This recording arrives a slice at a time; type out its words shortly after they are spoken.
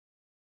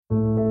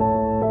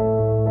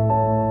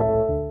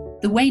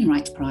The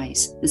Wainwright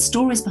Prize, the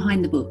stories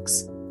behind the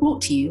books,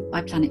 brought to you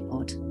by Planet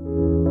Pod.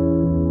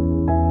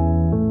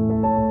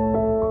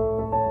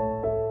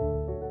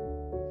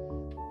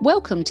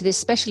 Welcome to this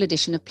special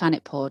edition of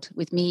Planet Pod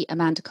with me,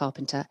 Amanda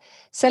Carpenter,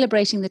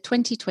 celebrating the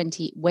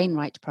 2020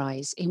 Wainwright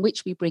Prize, in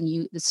which we bring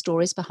you the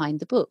stories behind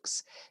the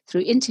books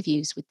through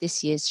interviews with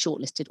this year's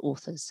shortlisted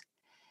authors.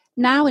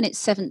 Now in its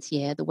 7th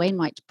year, the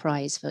Wainwright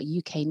Prize for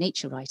UK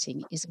nature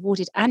writing is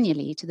awarded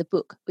annually to the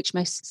book which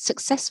most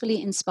successfully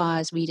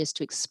inspires readers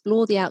to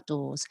explore the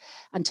outdoors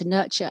and to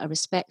nurture a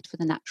respect for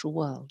the natural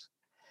world.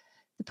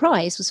 The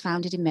prize was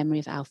founded in memory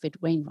of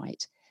Alfred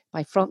Wainwright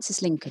by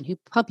Francis Lincoln, who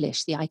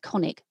published the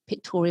iconic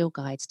pictorial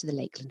guides to the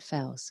Lakeland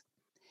Fells.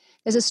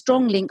 There's a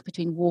strong link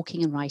between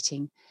walking and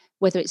writing.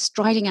 Whether it's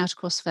striding out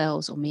across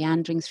fells or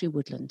meandering through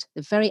woodland,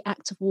 the very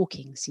act of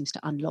walking seems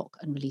to unlock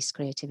and release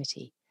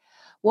creativity.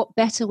 What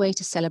better way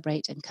to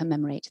celebrate and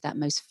commemorate that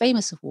most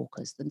famous of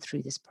walkers than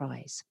through this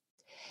prize?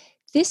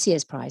 This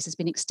year's prize has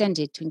been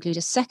extended to include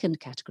a second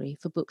category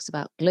for books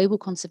about global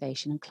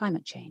conservation and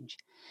climate change.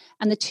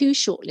 And the two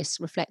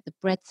shortlists reflect the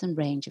breadth and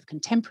range of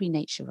contemporary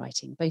nature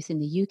writing, both in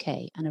the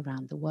UK and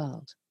around the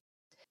world.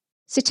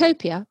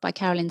 Sitopia by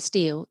Carolyn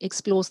Steele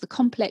explores the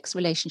complex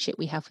relationship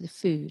we have with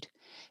food.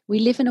 We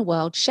live in a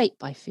world shaped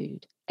by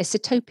food, a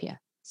sitopia,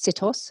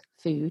 sitos,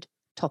 food,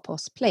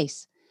 topos,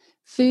 place.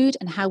 Food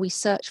and how we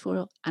search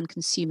for and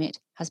consume it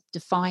has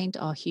defined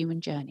our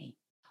human journey.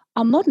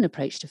 Our modern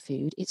approach to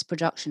food, its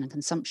production and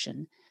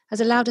consumption,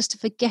 has allowed us to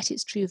forget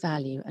its true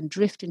value and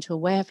drift into a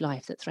way of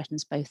life that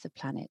threatens both the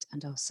planet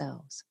and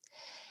ourselves.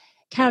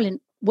 Carolyn,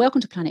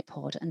 welcome to Planet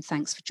Pod and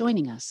thanks for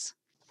joining us.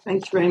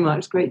 Thank you very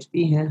much. Great to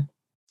be here.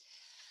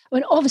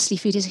 Well, obviously,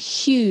 food is a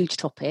huge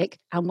topic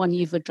and one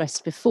you've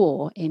addressed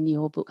before in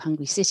your book,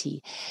 Hungry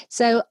City.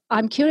 So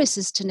I'm curious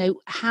as to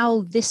know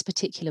how this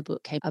particular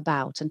book came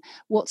about and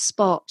what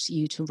sparked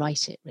you to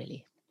write it,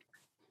 really.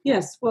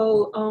 Yes,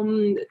 well,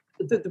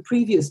 the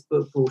previous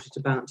book brought it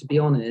about, to be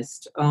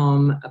honest,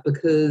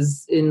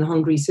 because in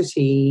Hungry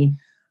City,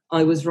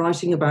 I was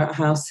writing about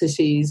how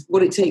cities,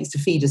 what it takes to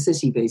feed a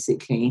city,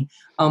 basically.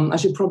 I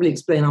should probably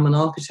explain I'm an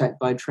architect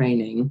by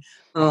training.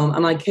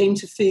 And I came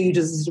to food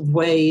as a sort of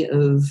way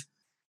of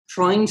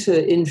trying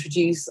to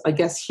introduce, I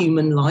guess,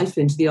 human life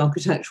into the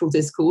architectural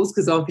discourse,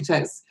 because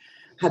architects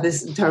have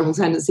this terrible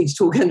tendency to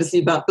talk endlessly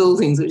about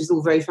buildings, which is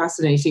all very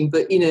fascinating.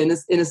 But, you know,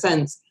 in a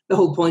sense, the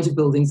whole point of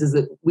buildings is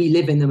that we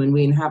live in them and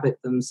we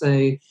inhabit them.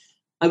 So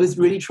I was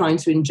really trying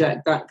to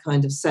inject that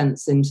kind of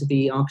sense into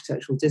the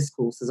architectural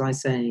discourse, as I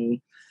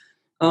say.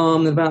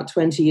 About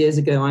 20 years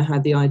ago, I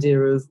had the idea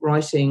of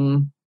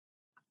writing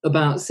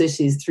about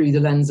cities through the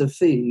lens of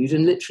food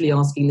and literally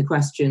asking the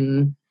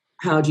question,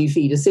 how do you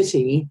feed a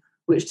city?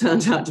 Which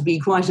turned out to be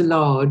quite a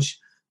large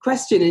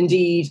question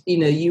indeed. You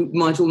know, you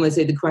might almost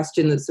say the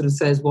question that sort of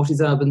says, what is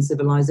urban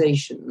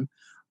civilization?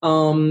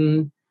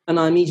 And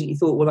I immediately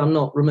thought, well, I'm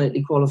not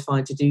remotely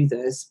qualified to do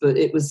this, but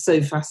it was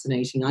so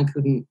fascinating, I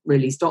couldn't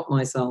really stop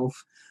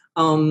myself.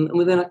 And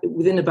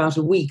within about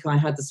a week, I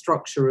had the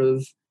structure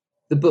of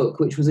the book,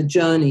 which was a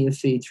journey of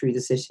food through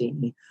the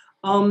city.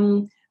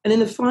 And in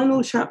the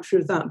final chapter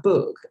of that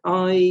book,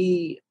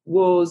 by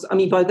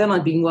then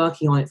I'd been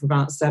working on it for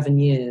about 7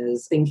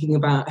 years, thinking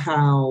about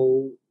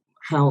how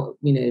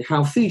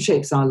food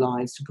shapes our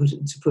lives,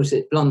 to put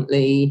it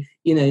bluntly,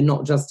 you know,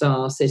 not just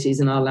our cities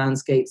and our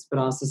landscapes, but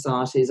our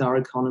societies, our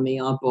economy,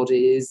 our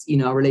bodies, you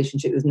know, our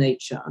relationship with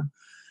nature.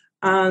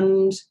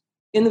 And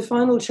in the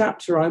final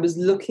chapter, I was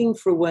looking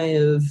for a way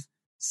of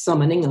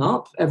summoning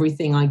up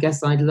everything I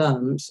guess I'd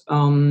learned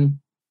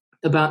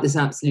about this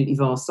absolutely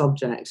vast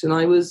subject. And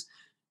I was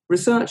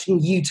researching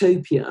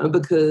utopia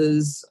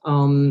because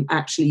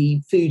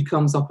actually food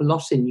comes up a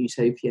lot in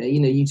utopia.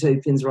 You know,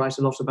 utopians write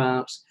a lot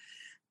about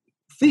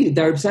food.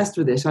 They're obsessed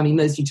with it. I mean,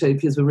 most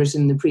utopias were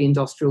written in the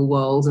pre-industrial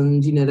world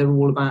and, you know, they're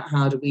all about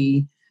how do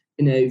we,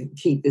 you know,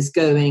 keep this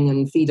going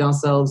and feed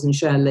ourselves and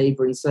share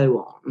labour and so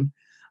on.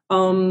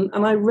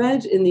 And I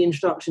read in the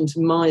introduction to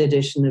my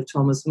edition of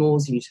Thomas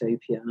More's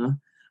Utopia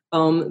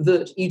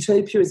that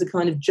utopia is a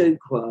kind of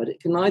joke word. It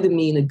can either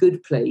mean a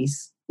good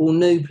place or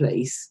no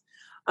place.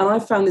 And I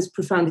found this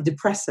profoundly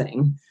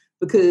depressing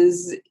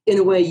because, in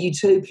a way,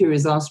 utopia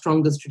is our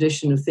strongest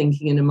tradition of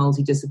thinking in a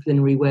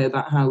multidisciplinary way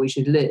about how we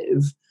should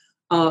live,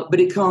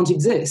 but it can't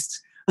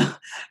exist.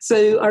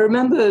 So I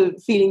remember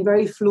feeling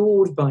very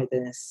flawed by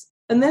this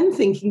and then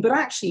thinking, but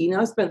actually, you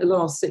know, I've spent the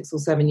last 6 or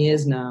 7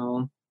 years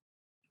now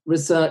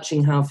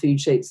researching how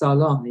food shapes our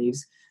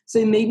lives.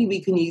 So maybe we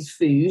can use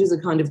food as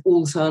a kind of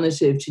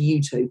alternative to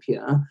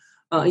utopia.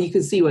 You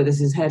can see where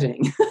this is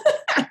heading.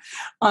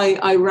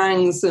 I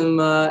rang some,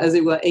 as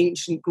it were,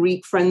 ancient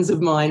Greek friends of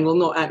mine. Well,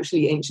 not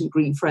actually ancient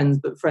Greek friends,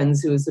 but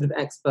friends who are sort of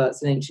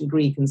experts in ancient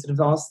Greek, and sort of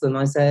asked them,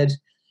 I said,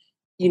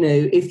 you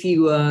know, if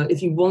you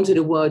wanted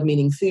a word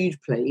meaning food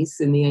place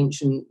in the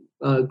ancient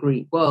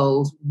Greek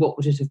world, what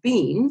would it have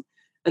been?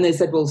 And they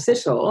said, well,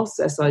 sitos,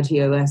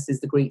 S-I-T-O-S, is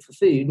the Greek for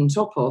food, and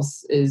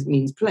topos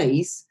means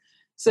place.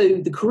 So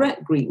the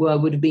correct Greek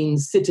word would have been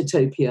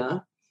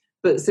sitotopia,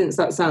 But since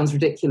that sounds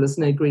ridiculous,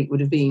 no Greek would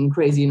have been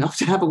crazy enough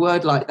to have a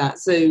word like that.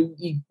 So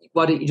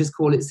why don't you just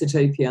call it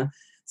Sitopia?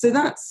 So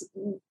that's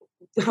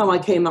how I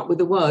came up with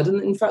the word.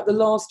 And in fact, the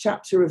last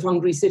chapter of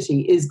Hungry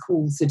City is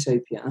called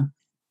Sitopia.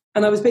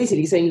 And I was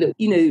basically saying, look,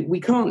 we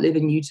can't live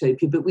in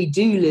utopia, but we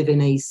do live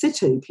in a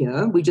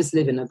Sitopia. We just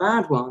live in a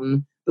bad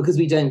one because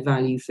we don't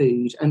value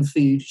food, and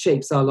food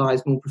shapes our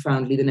lives more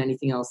profoundly than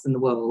anything else in the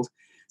world.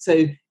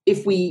 So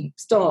if we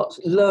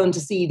learn to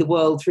see the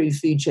world through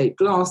food-shaped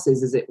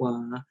glasses, as it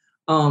were,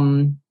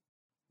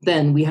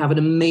 then we have an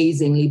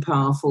amazingly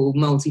powerful,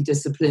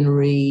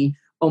 multidisciplinary,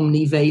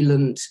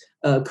 omnivalent,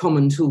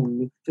 common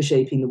tool for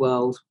shaping the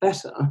world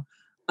better.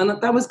 And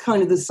that was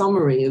kind of the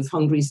summary of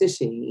Hungry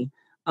City.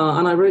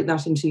 And I wrote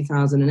that in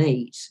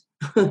 2008.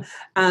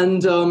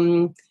 And,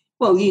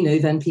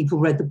 then people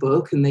read the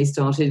book and they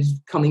started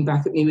coming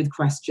back at me with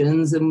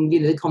questions, and,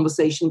 the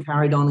conversation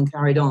carried on and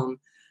carried on.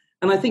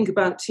 And I think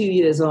about 2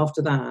 years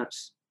after that,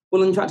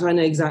 well, in fact, I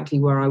know exactly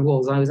where I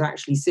was. I was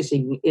actually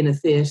sitting in a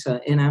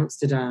theatre in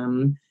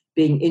Amsterdam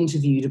being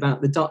interviewed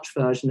about the Dutch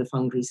version of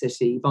Hungry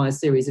City by a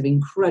series of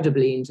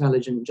incredibly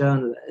intelligent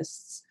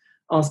journalists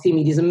asking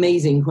me these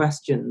amazing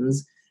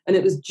questions. And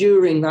it was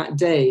during that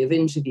day of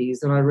interviews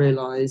that I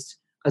realised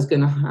I was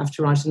going to have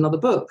to write another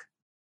book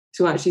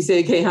to actually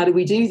say, okay, how do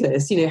we do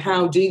this?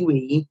 How do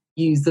we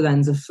use the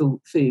lens of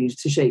food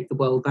to shape the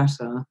world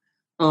better?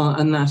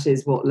 And that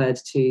is what led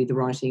to the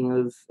writing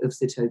of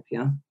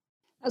Sitopia.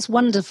 That's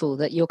wonderful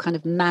that your kind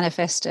of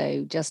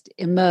manifesto just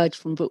emerged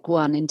from book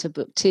one into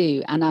book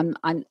two. And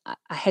I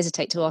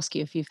hesitate to ask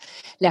you if you've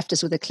left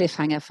us with a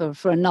cliffhanger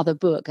for another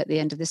book at the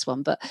end of this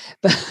one. But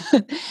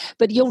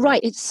you're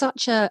right. It's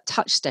such a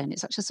touchstone.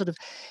 It's such a sort of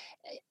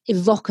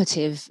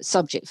evocative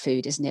subject,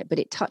 food, isn't it? But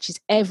it touches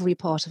every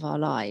part of our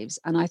lives.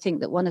 And I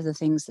think that one of the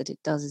things that it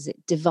does is it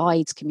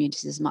divides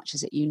communities as much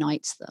as it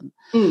unites them.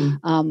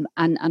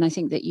 And I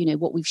think that,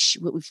 what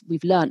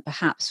we've learned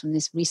perhaps from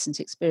this recent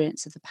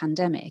experience of the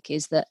pandemic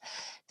is that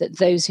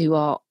those who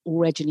are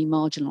already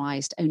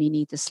marginalised only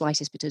need the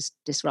slightest bit of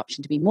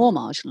disruption to be more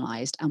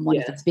marginalised. And one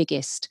of the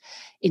biggest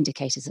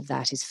indicators of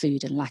that is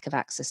food and lack of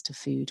access to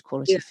food,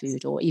 quality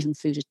food, or even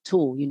food at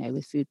all,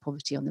 with food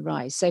poverty on the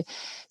rise. So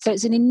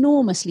it's an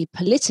enormously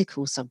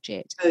political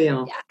subject. Oh,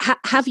 yeah.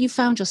 Have you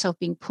found yourself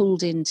being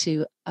pulled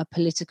into a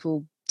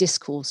political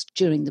discourse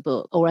during the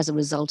book or as a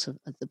result of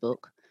the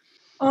book?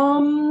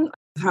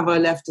 Have I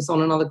left us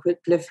on another quick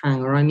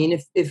cliffhanger? I mean,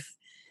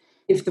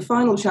 if the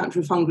final chapter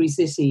of Hungry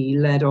City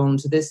led on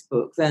to this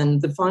book, then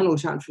the final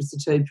chapter of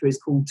Sitopia is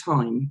called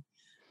Time.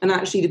 And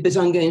actually, the bit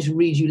I'm going to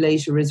read you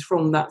later is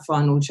from that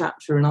final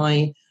chapter. And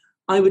I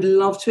would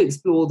love to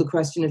explore the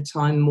question of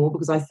time more,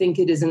 because I think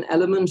it is an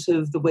element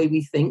of the way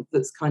we think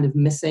that's kind of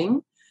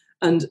missing.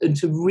 And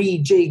to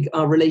rejig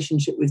our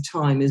relationship with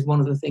time is one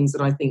of the things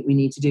that I think we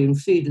need to do. And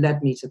food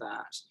led me to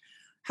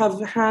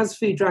that. Has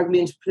food dragged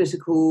me into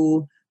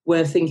political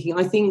way of thinking?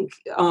 I think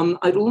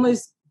I'd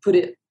almost put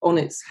it on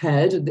its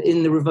head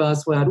in the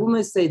reverse way. I'd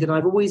almost say that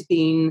I've always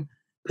been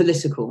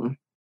political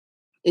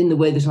in the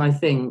way that I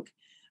think.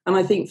 And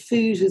I think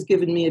food has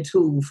given me a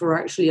tool for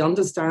actually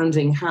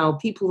understanding how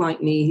people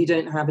like me who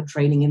don't have a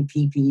training in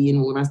PP and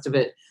all the rest of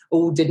it,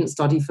 or didn't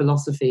study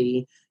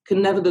philosophy,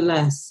 can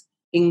nevertheless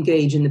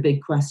engage in the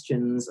big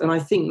questions. And I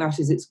think that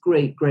is its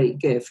great, great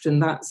gift.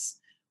 And that's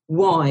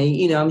why,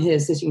 I'm here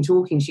sitting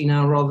talking to you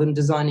now rather than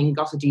designing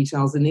gutter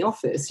details in the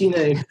office.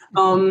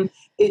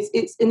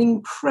 It's an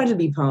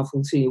incredibly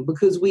powerful tool,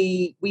 because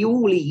we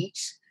all eat,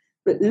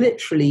 but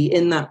literally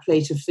in that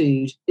plate of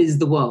food is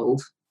the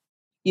world.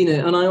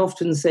 And I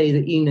often say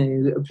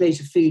that, a plate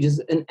of food is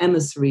an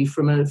emissary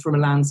from a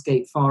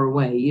landscape far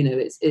away.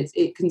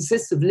 It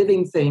consists of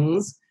living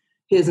things.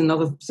 Here's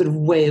another sort of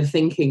way of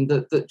thinking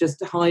that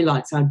just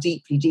highlights how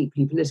deeply,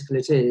 deeply political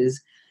it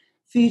is.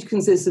 Food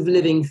consists of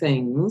living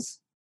things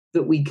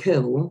that we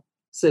kill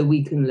so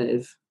we can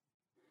live.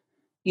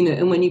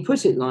 And when you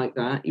put it like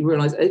that, you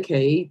realize,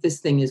 okay,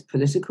 this thing is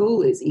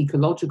political, it's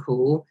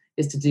ecological,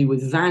 it's to do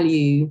with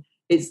value.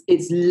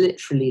 It's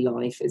literally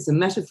life. It's a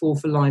metaphor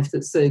for life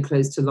that's so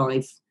close to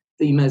life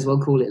that you may as well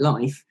call it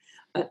life.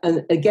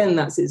 And again,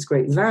 that's its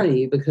great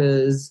value,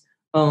 because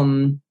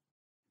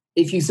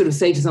if you sort of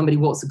say to somebody,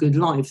 what's a good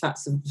life?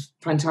 That's a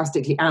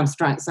fantastically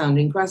abstract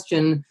sounding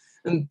question.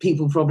 And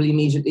people probably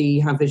immediately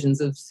have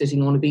visions of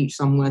sitting on a beach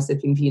somewhere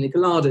sipping pina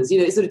coladas.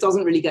 It sort of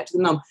doesn't really get to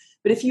the nub.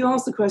 But if you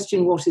ask the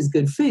question, what is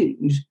good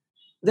food?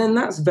 Then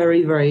that's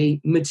very,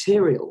 very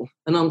material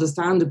and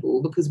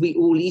understandable, because we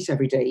all eat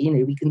every day.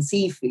 We can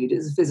see food,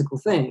 it's a physical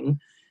thing.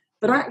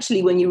 But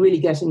actually, when you really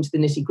get into the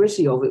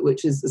nitty-gritty of it,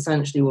 which is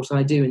essentially what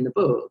I do in the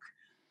book,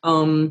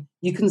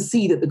 you can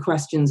see that the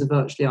questions are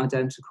virtually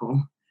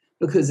identical.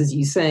 Because, as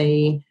you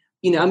say,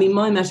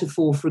 my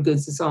metaphor for a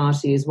good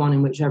society is one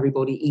in which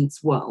everybody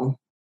eats well.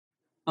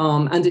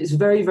 And it's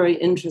very, very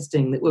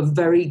interesting that we're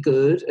very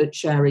good at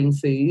sharing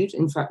food.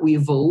 In fact, we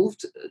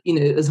evolved,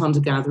 as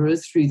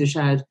hunter-gatherers through the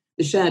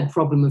shared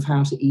problem of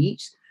how to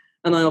eat.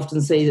 And I often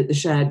say that the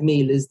shared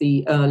meal is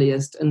the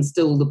earliest and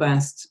still the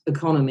best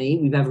economy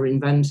we've ever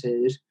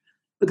invented.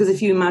 Because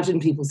if you imagine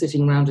people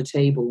sitting around a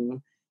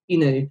table,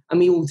 and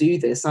we all do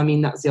this. I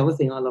mean, that's the other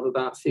thing I love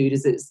about food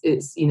is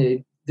it's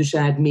the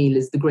shared meal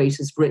is the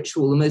greatest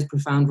ritual, the most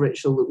profound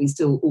ritual that we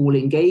still all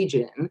engage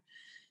in.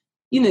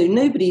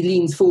 Nobody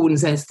leans forward and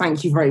says,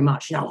 thank you very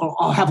much.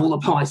 I'll have all the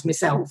pies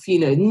myself.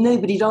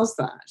 Nobody does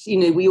that.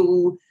 We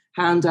all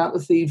hand out the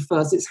food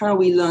first. It's how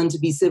we learn to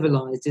be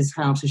civilized, is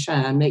how to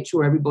share and make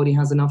sure everybody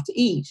has enough to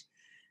eat.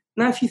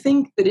 Now, if you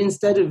think that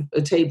instead of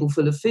a table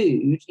full of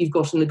food, you've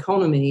got an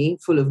economy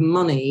full of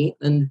money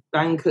and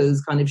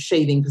bankers kind of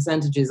shaving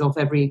percentages off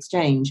every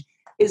exchange,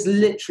 it's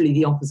literally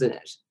the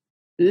opposite.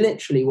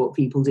 Literally what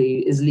people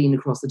do is lean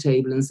across the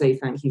table and say,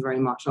 thank you very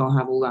much, I'll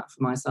have all that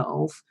for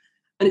myself.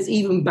 And it's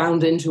even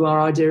bound into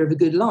our idea of a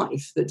good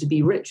life, that to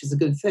be rich is a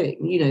good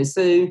thing.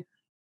 So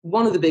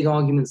one of the big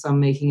arguments I'm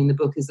making in the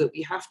book is that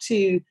we have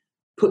to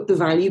put the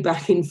value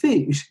back in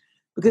food,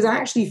 because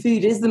actually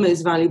food is the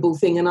most valuable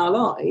thing in our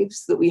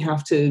lives that we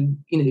have to,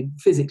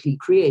 physically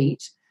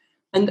create.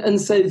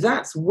 And so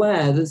that's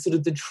where the sort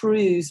of the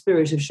true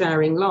spirit of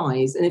sharing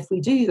lies. And if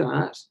we do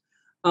that,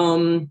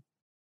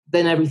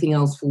 then everything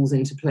else falls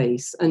into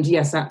place. And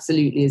yes,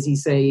 absolutely, as you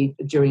say,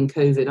 during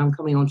COVID, I'm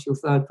coming on to your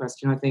third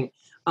question, I think.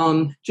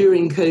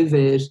 During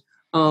COVID,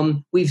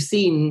 we've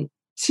seen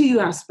two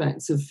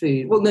aspects of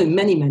food. Well, no,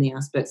 many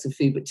aspects of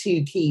food, but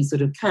two key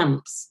sort of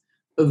camps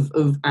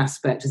of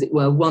aspect, as it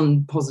were,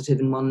 one positive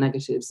and one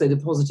negative. So the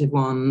positive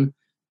one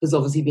has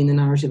obviously been the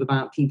narrative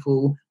about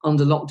people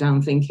under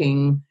lockdown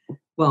thinking,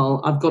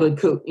 well, I've got to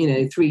cook,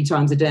 3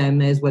 times a day and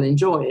may as well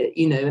enjoy it,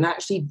 and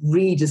actually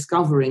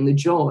rediscovering the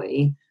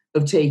joy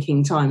of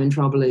taking time and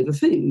trouble over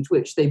food,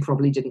 which they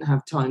probably didn't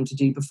have time to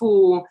do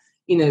before.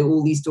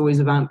 All these stories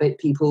about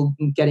people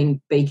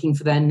baking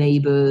for their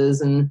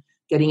neighbours and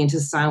getting into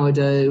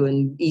sourdough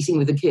and eating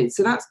with the kids.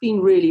 So that's been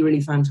really,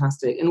 really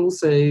fantastic. And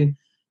also,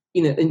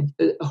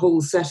 a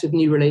whole set of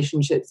new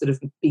relationships that have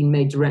been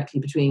made directly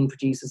between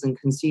producers and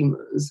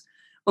consumers.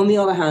 On the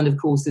other hand, of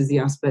course, is the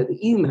aspect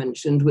that you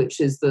mentioned, which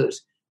is that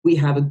we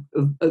have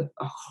a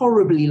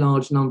horribly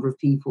large number of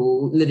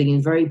people living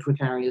in very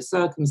precarious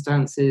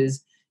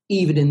circumstances,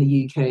 even in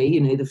the UK,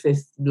 the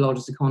 5th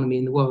largest economy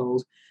in the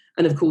world.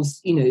 And of course,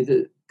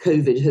 the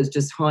COVID has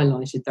just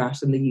highlighted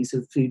that, and the use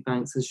of food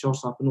banks has shot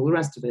up and all the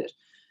rest of it.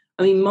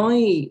 I mean,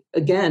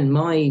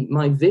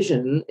 my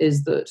vision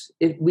is that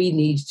if we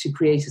need to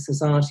create a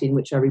society in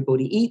which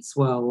everybody eats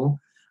well,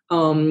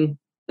 and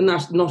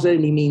that not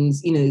only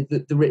means,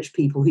 the rich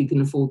people who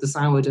can afford the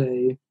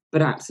sourdough,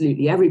 but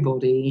absolutely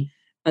everybody.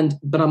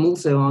 But I'm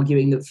also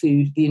arguing that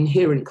food, the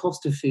inherent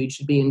cost of food,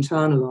 should be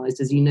internalized,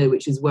 as you know,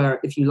 which is where,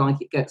 if you like,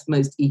 it gets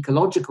most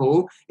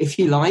ecological, if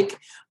you like.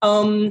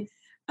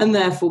 And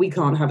therefore, we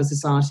can't have a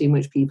society in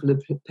which people are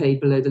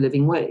paid below the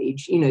living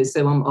wage.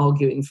 So I'm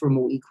arguing for a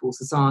more equal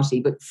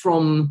society, but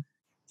from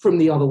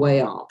the other way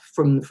up,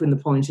 from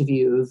the point of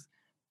view of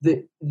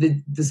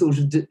the sort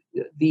of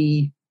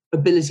the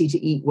ability to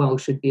eat well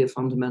should be a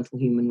fundamental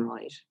human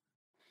right.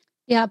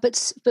 Yeah,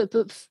 but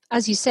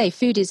as you say,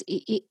 food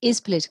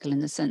is political in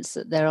the sense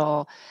that there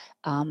are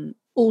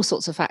all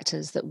sorts of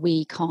factors that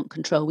we can't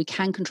control. We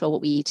can control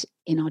what we eat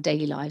in our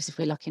daily lives if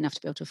we're lucky enough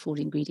to be able to afford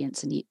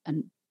ingredients and eat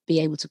and be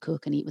able to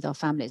cook and eat with our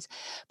families.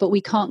 But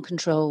we can't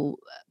control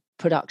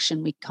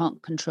production. We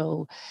can't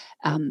control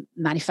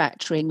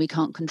manufacturing. We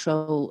can't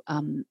control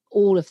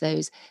all of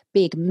those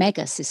big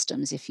mega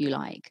systems, if you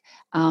like.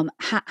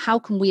 How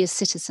can we as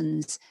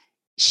citizens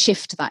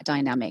shift that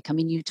dynamic? I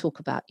mean, you talk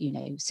about,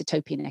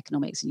 Setopian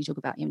economics, and you talk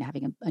about,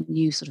 having a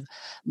new sort of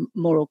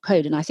moral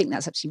code, and I think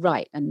that's absolutely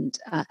right. And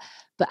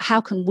but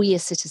how can we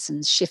as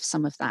citizens shift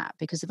some of that?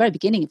 Because the very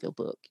beginning of your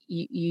book,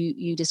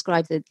 you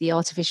describe the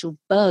artificial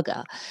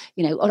burger,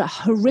 what a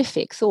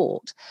horrific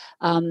thought.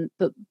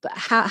 But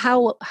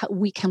how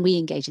can we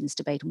engage in this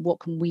debate, and what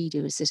can we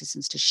do as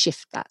citizens to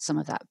shift some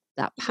of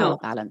that power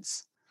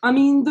balance? I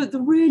mean,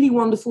 the really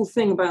wonderful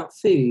thing about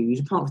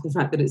food, apart from the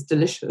fact that it's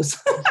delicious,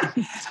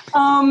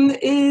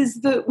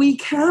 is that we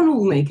can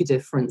all make a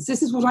difference.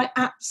 This is what I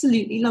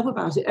absolutely love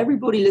about it.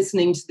 Everybody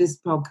listening to this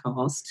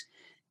podcast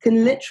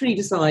can literally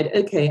decide,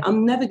 okay,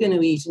 I'm never going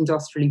to eat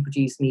industrially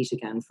produced meat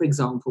again, for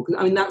example.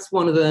 I mean, that's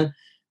one of the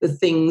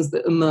things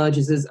that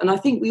emerges as, and I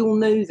think we all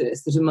know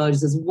this, that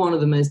emerges as one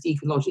of the most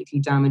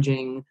ecologically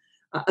damaging,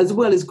 as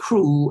well as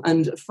cruel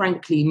and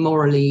frankly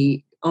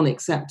morally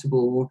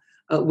unacceptable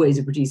ways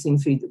of producing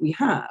food that we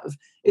have.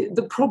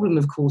 The problem,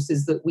 of course,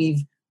 is that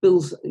we've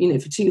built,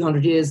 for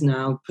 200 years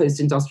now,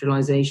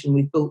 post-industrialization,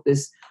 we've built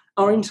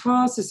our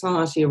entire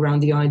society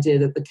around the idea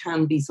that there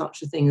can be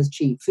such a thing as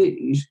cheap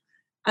food.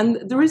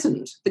 And there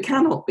isn't. There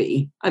cannot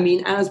be. I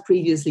mean, as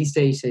previously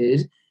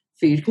stated,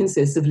 food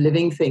consists of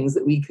living things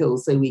that we kill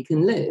so we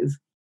can live.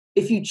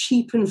 If you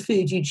cheapen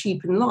food, you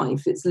cheapen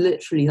life. It's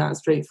literally that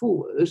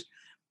straightforward.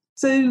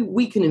 So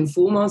we can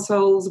inform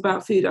ourselves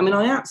about food. I mean,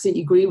 I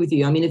absolutely agree with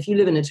you. I mean, if you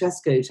live in a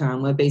Tesco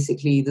town where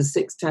basically there's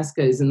 6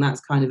 Tescos and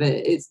that's kind of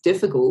it, it's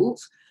difficult.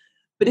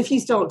 But if you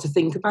start to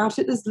think about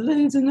it, there's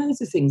loads and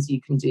loads of things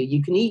you can do.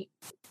 You can eat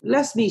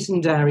less meat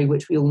and dairy,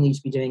 which we all need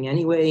to be doing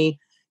anyway.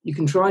 You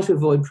can try to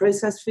avoid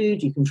processed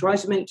food. You can try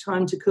to make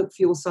time to cook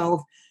for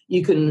yourself.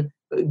 You can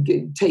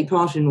take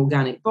part in an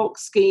organic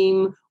box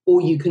scheme,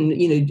 or you can,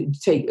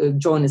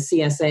 join a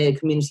CSA, a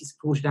community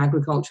supported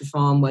agriculture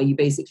farm, where you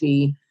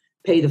basically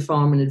pay the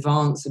farm in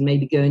advance and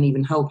maybe go and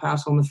even help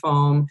out on the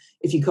farm.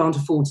 If you can't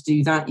afford to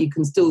do that, you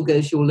can still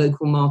go to your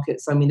local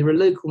markets. I mean, there are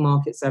local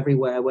markets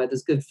everywhere where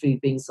there's good food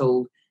being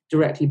sold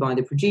directly by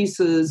the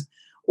producers,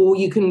 or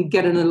you can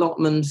get an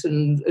allotment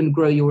and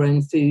grow your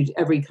own food.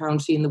 Every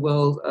county in the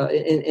world,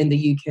 in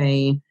the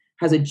UK,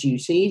 has a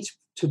duty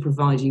to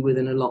provide you with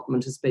an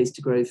allotment of space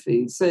to grow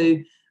food. So,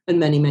 and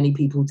many, many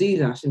people do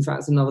that. In fact,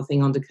 it's another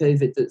thing under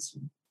COVID that's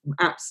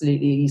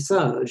absolutely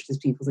surged, is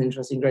people's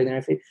interest in growing their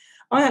own food.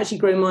 I actually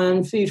grow my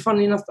own food.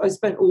 Funnily enough, I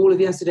spent all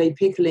of yesterday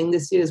pickling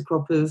this year's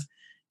crop of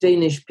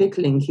Danish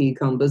pickling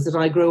cucumbers that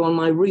I grow on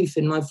my roof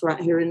in my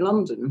flat here in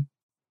London.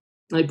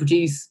 I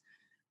produce,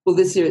 well,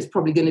 this year it's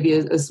probably going to be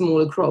a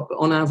smaller crop, but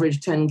on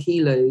average 10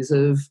 kilos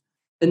of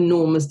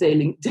enormous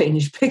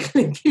Danish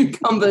pickling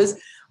cucumbers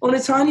on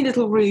a tiny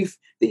little roof,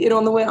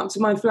 on the way up to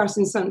my flat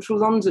in central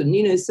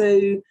London,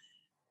 so...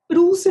 But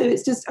also,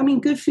 it's just,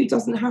 good food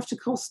doesn't have to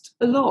cost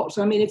a lot.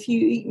 If you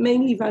eat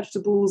mainly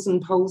vegetables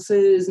and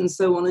pulses and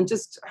so on, and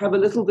just have a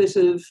little bit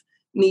of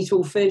meat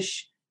or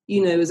fish,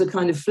 as a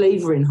kind of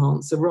flavour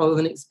enhancer, rather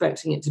than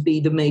expecting it to be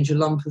the major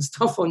lump of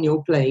stuff on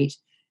your plate,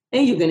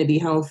 A, you're going to be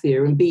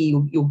healthier, and B,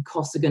 your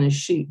costs are going to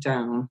shoot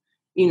down.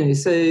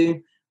 So,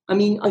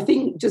 I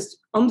think just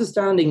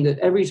understanding that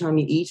every time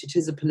you eat, it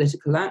is a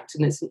political act,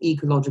 and it's an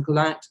ecological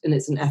act, and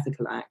it's an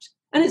ethical act.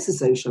 And it's a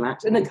social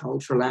act and a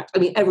cultural act.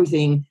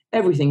 Everything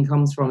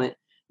comes from it.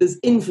 There's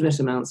infinite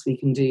amounts we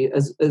can do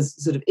as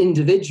sort of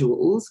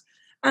individuals,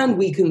 and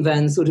we can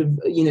then sort of,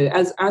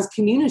 as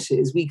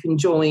communities, we can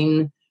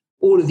join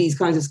all of these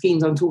kinds of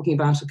schemes. I'm talking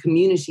about a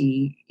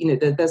community,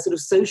 they're sort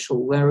of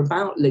social. They're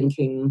about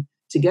linking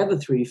together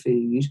through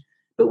food.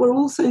 But we're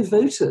also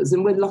voters,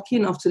 and we're lucky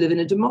enough to live in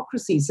a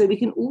democracy. So we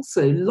can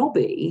also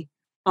lobby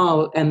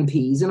our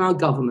MPs and our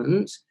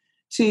government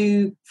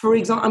to, for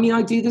example,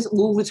 I do this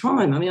all the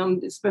time.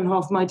 I spend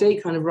half my day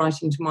kind of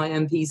writing to my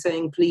MP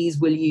saying, please,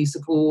 will you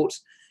support,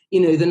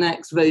 the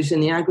next vote in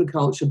the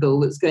agriculture bill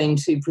that's going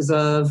to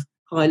preserve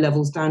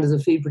high-level standards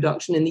of food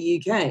production in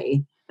the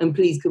UK? And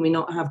please, can we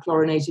not have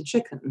chlorinated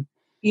chicken?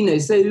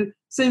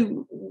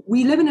 So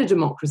we live in a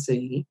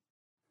democracy.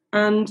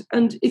 And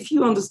if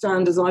you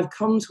understand, as I've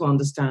come to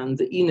understand,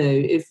 that,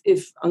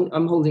 if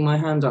I'm holding my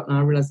hand up now,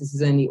 I realise this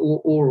is only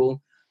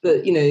oral,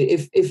 but,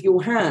 if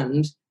your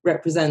hand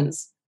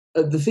represents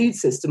the food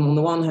system on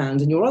the one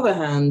hand, and your other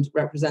hand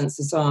represents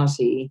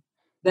society,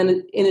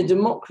 then in a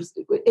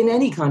democracy, in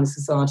any kind of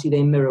society,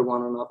 they mirror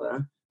one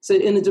another. So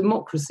in a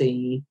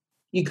democracy,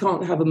 you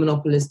can't have a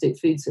monopolistic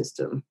food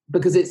system,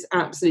 because it's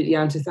absolutely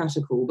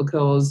antithetical,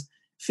 because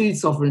food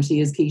sovereignty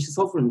is key to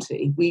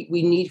sovereignty. We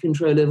need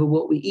control over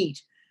what we eat.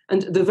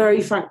 And the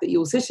very fact that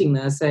you're sitting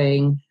there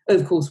saying, oh,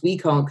 of course, we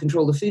can't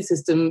control the food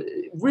system,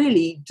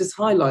 really just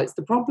highlights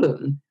the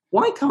problem.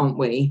 Why can't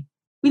we?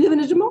 We live in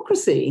a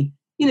democracy.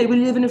 We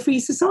live in a free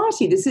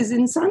society. This is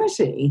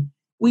insanity.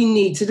 We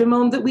need to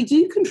demand that we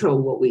do control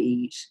what we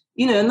eat.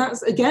 And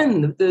that's,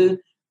 again, the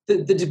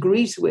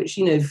degree to which,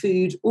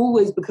 food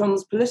always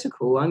becomes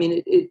political.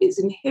 It's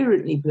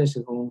inherently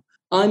political.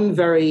 I'm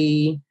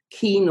very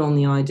keen on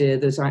the idea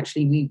that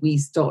actually we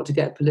start to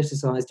get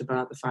politicised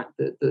about the fact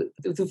that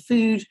the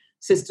food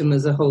system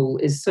as a whole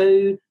is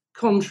so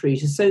contrary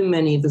to so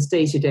many of the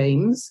stated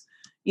aims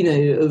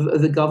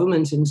of the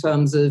government in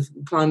terms of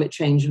climate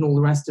change and all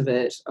the rest of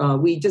it.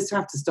 We just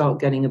have to start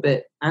getting a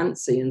bit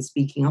antsy and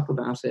speaking up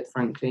about it,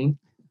 frankly.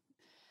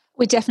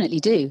 We definitely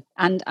do.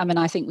 And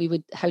I think we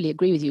would wholly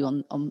agree with you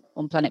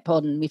on Planet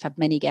Pod, and we've had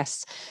many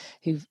guests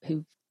who've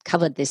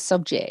covered this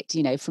subject,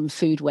 from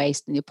food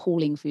waste and the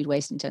appalling food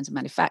waste in terms of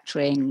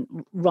manufacturing,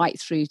 right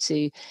through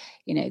to,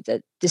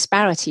 the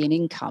disparity in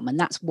income. And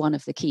that's one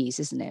of the keys,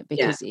 isn't it?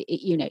 Because,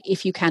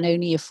 if you can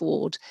only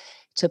afford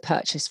to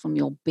purchase from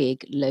your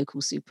big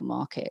local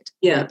supermarket,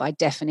 where by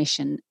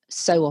definition,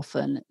 so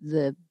often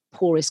the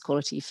poorest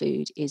quality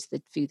food is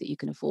the food that you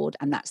can afford,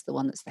 and that's the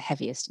one that's the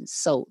heaviest in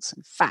salts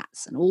and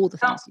fats and all the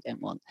things you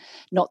don't want,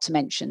 not to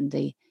mention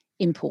the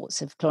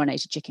imports of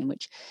chlorinated chicken,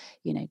 which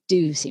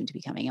do seem to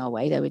be coming our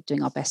way, though we're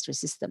doing our best to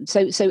resist them.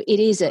 So it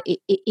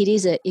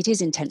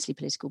is intensely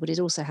political, but it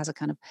also has a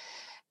kind of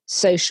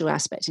social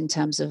aspect in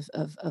terms of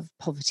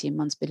poverty and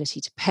one's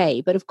ability to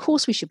pay. But of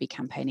course we should be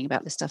campaigning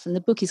about this stuff, and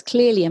the book is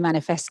clearly a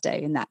manifesto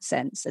in that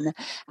sense,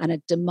 and a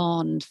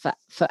demand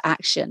for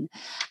action.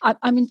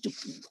 I'm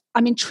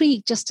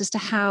intrigued just as to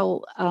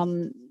how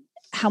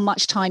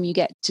much time you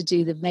get to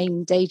do the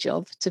main day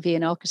job, to be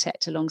an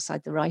architect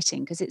alongside the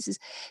writing, because this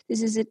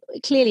is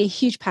clearly a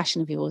huge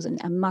passion of yours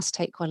and must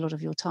take quite a lot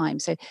of your time.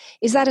 So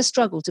is that a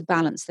struggle to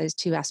balance those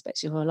two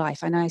aspects of your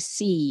life? And I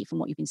see from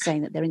what you've been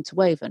saying that they're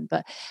interwoven,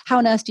 but how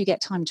on earth do you get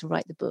time to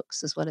write the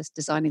books as well as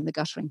designing the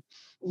guttering?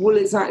 Well,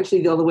 it's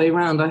actually the other way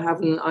around. I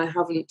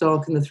haven't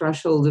darkened the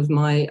threshold of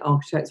my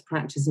architect's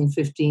practice in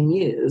 15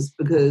 years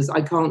because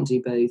I can't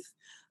do both.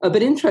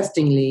 But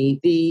interestingly,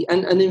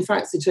 and in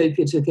fact,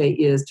 Zootopia took 8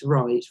 years to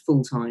write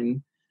full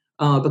time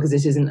because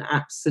it is an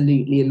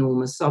absolutely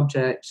enormous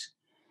subject.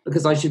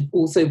 because I should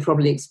also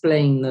probably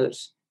explain that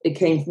it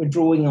came from a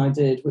drawing I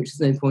did, which is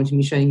no point in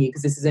me showing you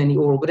because this is only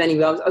oral. But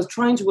anyway, I was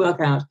trying to work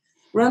out,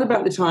 round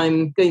about the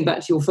time, going back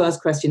to your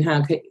first question,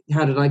 how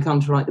did I come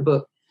to write the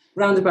book?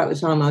 Round about the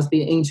time I was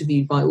being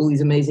interviewed by all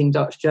these amazing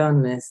Dutch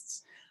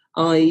journalists,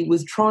 I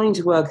was trying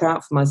to work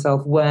out for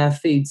myself where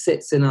food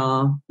sits in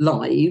our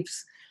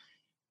lives.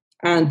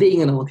 And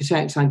being an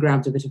architect, I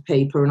grabbed a bit of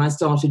paper and I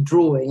started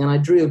drawing, and I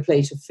drew a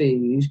plate of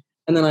food,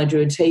 and then I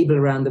drew a table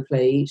around the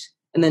plate,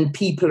 and then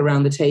people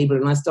around the table,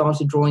 and I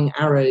started drawing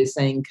arrows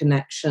saying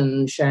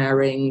connection,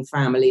 sharing,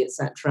 family,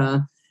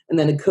 etc. And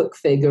then a cook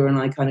figure, and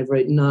I kind of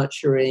wrote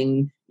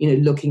nurturing,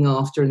 looking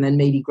after, and then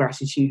maybe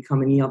gratitude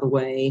coming the other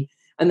way.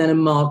 And then a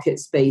market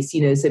space,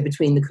 so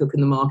between the cook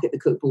and the market, the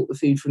cook bought the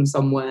food from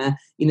somewhere,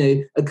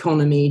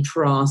 economy,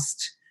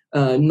 trust,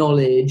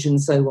 knowledge,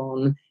 and so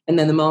on. And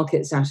then the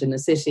market sat in a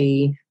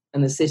city,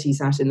 and the city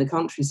sat in the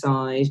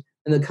countryside,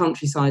 and the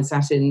countryside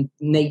sat in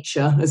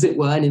nature, as it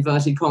were, in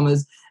inverted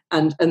commas,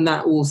 and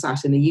that all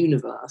sat in the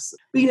universe.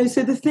 But,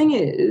 so the thing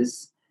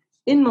is,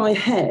 in my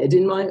head,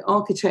 in my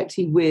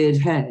architecty weird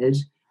head,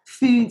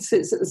 food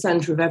sits at the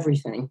centre of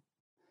everything.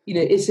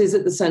 It is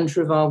at the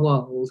centre of our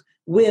world.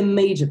 We're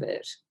made of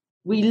it.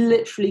 We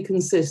literally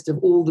consist of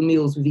all the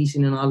meals we've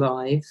eaten in our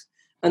lives,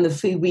 and the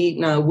food we eat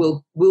now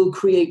will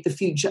create the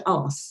future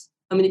us.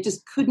 I mean, it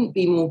just couldn't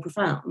be more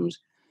profound.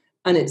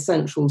 And it's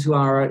central to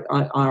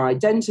our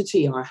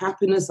identity, our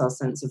happiness, our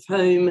sense of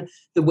home,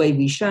 the way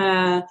we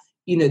share,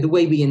 the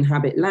way we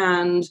inhabit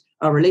land,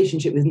 our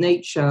relationship with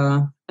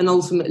nature, and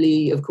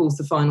ultimately, of course,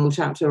 the final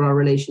chapter, our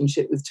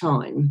relationship with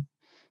time.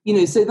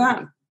 So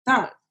that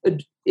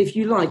if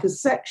you like, a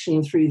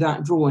section through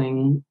that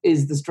drawing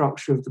is the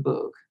structure of the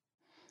book.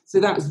 So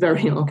that's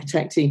very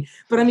architecty.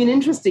 But I mean,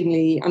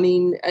 interestingly, I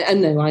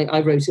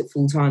wrote it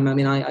full time. I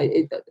mean, I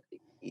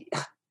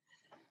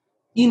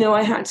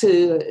had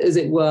to, as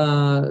it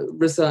were,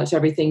 research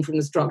everything from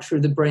the structure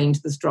of the brain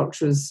to the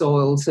structure of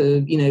soil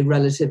to,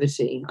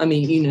 relativity. I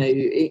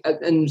mean,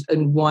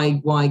 and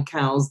why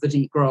cows that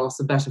eat grass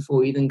are better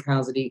for you than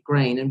cows that eat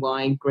grain, and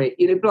why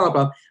blah,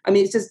 blah. I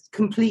mean, it's just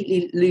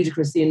completely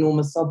ludicrous, the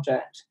enormous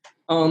subject.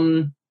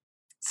 So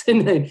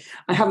no,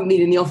 I haven't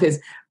been in the office,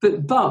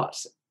 but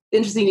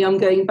interestingly, I'm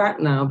going back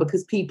now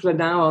because people are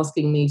now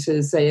asking me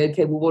to say,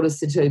 okay, well, what does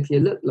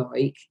Sitopia look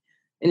like?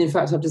 And in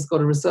fact, I've just got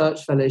a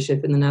research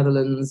fellowship in the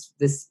Netherlands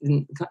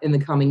in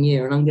the coming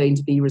year, and I'm going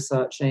to be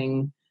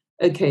researching,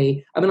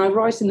 okay, I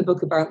write in the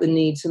book about the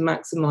need to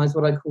maximise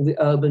what I call the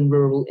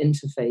urban-rural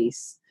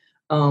interface,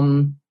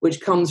 which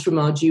comes from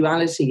our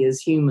duality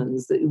as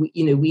humans, that,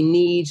 we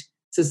need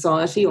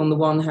society on the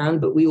one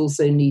hand, but we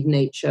also need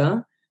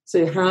nature.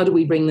 So how do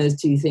we bring those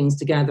two things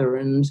together?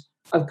 And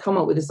I've come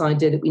up with this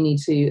idea that we need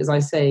to, as I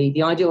say,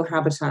 the ideal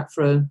habitat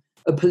for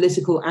a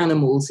political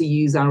animal, to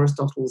use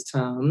Aristotle's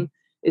term,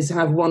 is to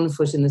have one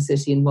foot in the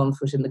city and one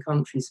foot in the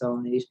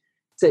countryside.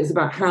 So it's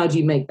about how do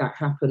you make that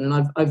happen? And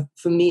I've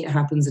for me, it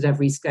happens at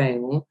every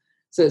scale.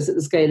 So it's at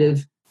the scale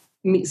of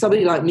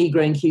somebody like me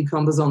growing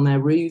cucumbers on their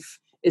roof.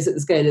 It's at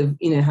the scale of,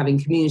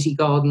 having community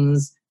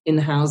gardens in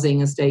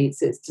housing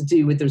estates. It's to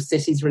do with the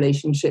city's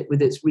relationship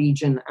with its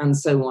region, and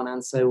so on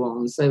and so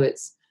on. So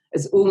it's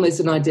almost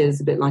an idea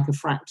that's a bit like a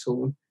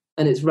fractal,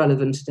 and it's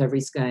relevant at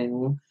every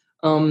scale.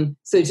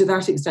 So to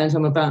that extent,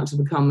 I'm about to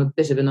become a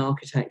bit of an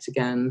architect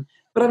again.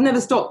 But I've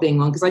never stopped being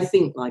one because I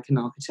think like an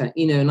architect,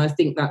 and I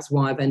think that's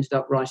why I've ended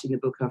up writing the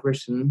book I've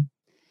written.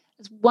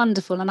 It's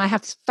wonderful. And I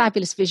have this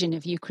fabulous vision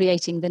of you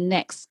creating the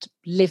next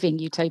living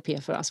utopia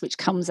for us, which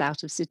comes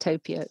out of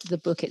Sitopia, the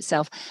book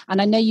itself.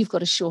 And I know you've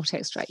got a short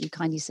extract you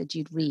kindly said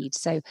you'd read.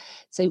 So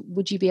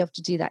would you be able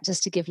to do that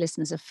just to give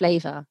listeners a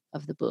flavour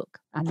of the book?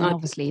 And then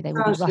obviously they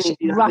will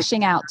be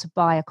rushing out to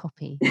buy a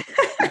copy,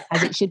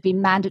 as it should be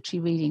mandatory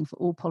reading for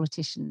all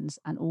politicians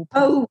and all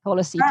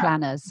policy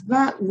planners.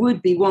 That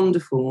would be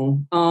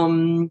wonderful.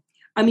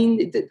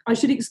 I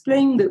should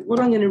explain that what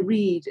I'm going to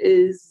read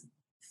is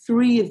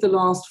 3 of the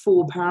last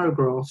 4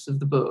 paragraphs of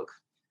the book.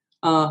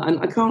 And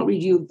I can't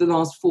read you the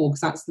last 4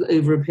 because that's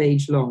over a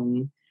page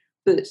long.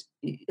 But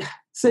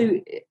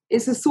so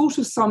it's a sort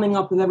of summing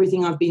up of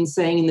everything I've been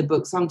saying in the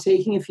book. So I'm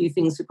taking a few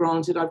things for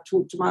granted. I've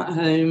talked about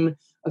home,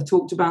 I've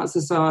talked about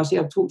society,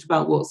 I've talked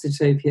about what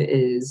Sitopia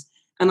is.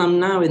 And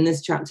I'm now in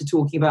this chapter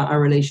talking about our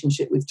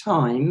relationship with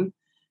time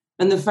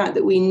and the fact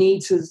that we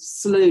need to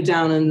slow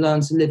down and learn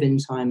to live in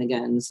time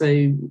again.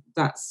 So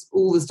that's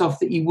all the stuff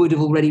that you would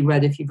have already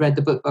read if you'd read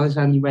the book by the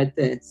time you read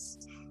this.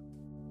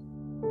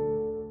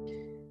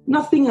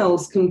 Nothing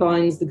else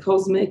combines the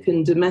cosmic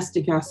and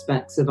domestic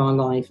aspects of our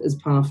life as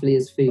powerfully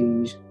as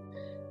food.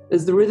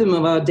 As the rhythm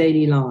of our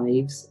daily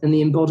lives and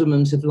the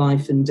embodiment of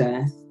life and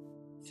death,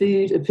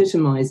 food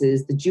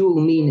epitomizes the dual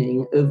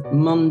meaning of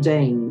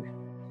mundane,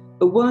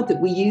 a word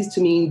that we use to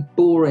mean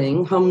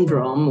boring,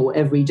 humdrum, or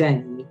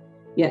everyday,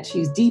 yet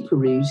whose deeper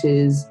root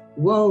is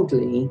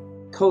worldly,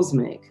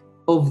 cosmic,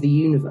 of the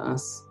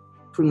universe,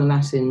 from the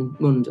Latin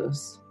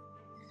mundus.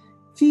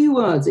 Few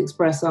words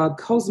express our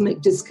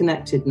cosmic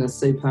disconnectedness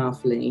so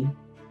powerfully.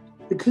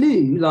 The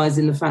clue lies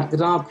in the fact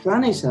that our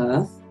planet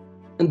Earth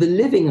and the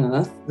living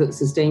earth that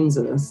sustains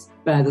us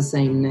bear the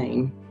same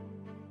name.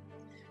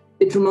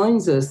 It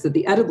reminds us that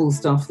the edible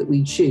stuff that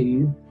we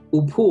chew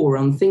or pour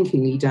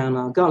unthinkingly down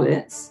our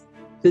gullets,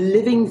 the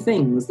living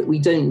things that we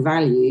don't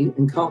value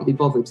and can't be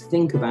bothered to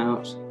think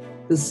about,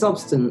 the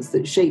substance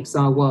that shapes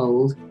our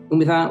world and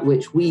without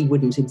which we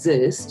wouldn't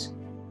exist,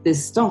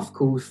 this stuff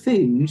called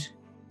food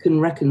can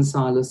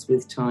reconcile us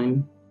with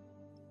time.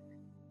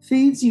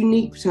 Food's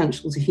unique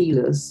potential to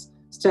heal us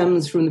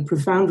stems from the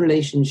profound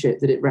relationship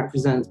that it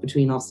represents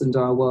between us and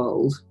our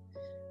world.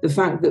 The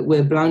fact that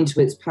we're blind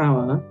to its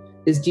power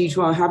is due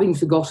to our having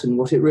forgotten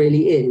what it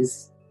really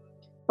is.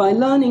 By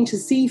learning to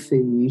see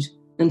food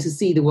and to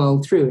see the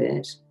world through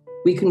it,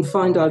 we can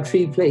find our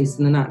true place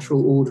in the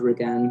natural order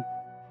again.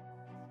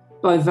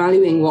 By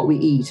valuing what we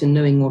eat and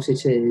knowing what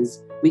it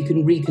is, we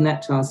can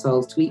reconnect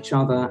ourselves to each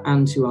other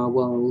and to our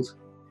world.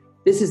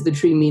 This is the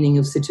true meaning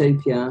of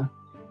Sitopia,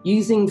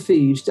 using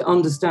food to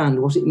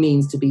understand what it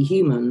means to be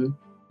human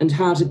and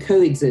how to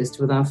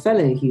coexist with our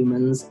fellow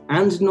humans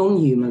and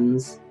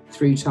non-humans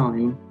through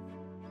time.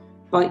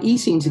 By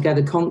eating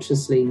together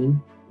consciously,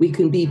 we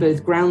can be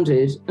both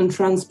grounded and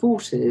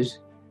transported,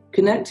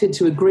 connected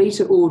to a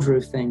greater order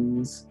of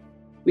things.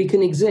 We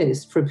can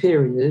exist for a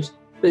period,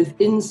 both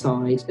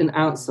inside and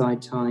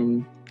outside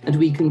time, and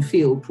we can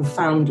feel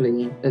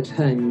profoundly at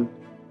home.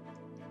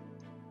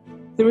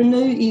 There are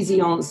no easy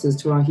answers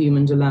to our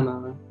human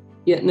dilemma,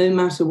 yet no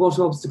matter what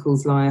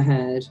obstacles lie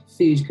ahead,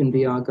 food can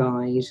be our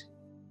guide.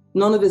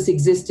 None of us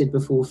existed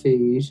before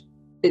food.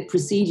 It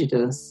preceded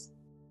us,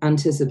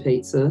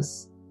 anticipates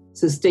us,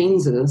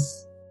 sustains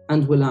us,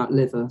 and will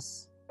outlive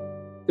us.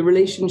 The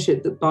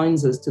relationship that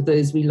binds us to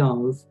those we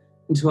love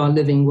and to our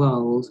living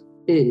world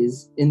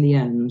is, in the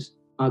end,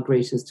 our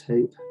greatest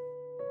hope.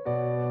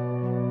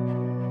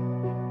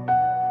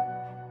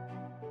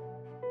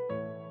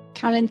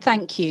 Carolyn,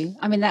 thank you.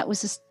 I mean, that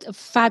was a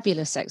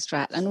fabulous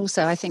extract, and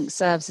also I think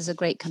serves as a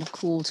great kind of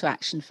call to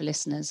action for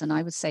listeners. And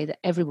I would say that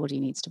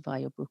everybody needs to buy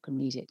your book and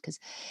read it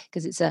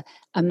because it's a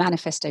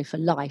manifesto for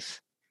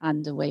life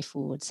and a way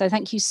forward. So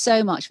thank you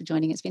so much for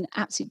joining. It's been an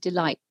absolute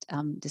delight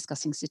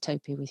discussing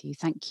Sitopia with you.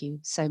 Thank you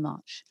so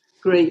much.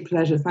 Great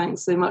pleasure.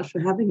 Thanks so much for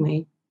having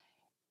me.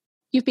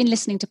 You've been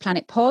listening to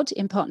Planet Pod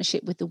in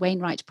partnership with the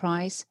Wainwright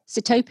Prize.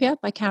 Sitopia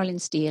by Carolyn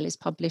Steel is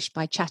published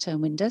by Chatto &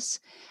 Windus,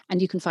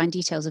 and you can find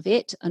details of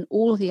it and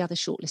all of the other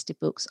shortlisted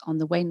books on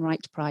the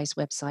Wainwright Prize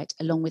website,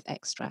 along with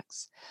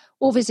extracts.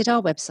 Or visit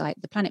our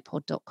website,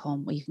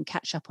 theplanetpod.com, where you can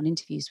catch up on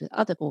interviews with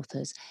other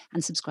authors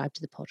and subscribe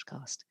to the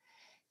podcast.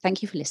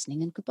 Thank you for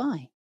listening, and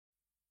goodbye.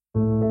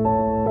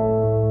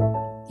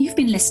 You've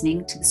been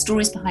listening to the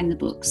Stories Behind the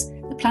Books,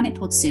 the Planet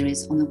Pod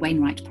series on the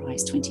Wainwright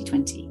Prize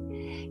 2020.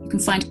 You can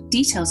find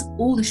details of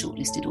all the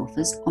shortlisted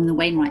authors on the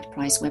Wainwright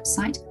Prize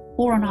website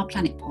or on our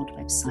Planet Pod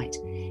website.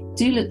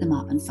 Do look them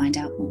up and find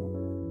out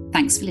more.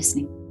 Thanks for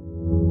listening.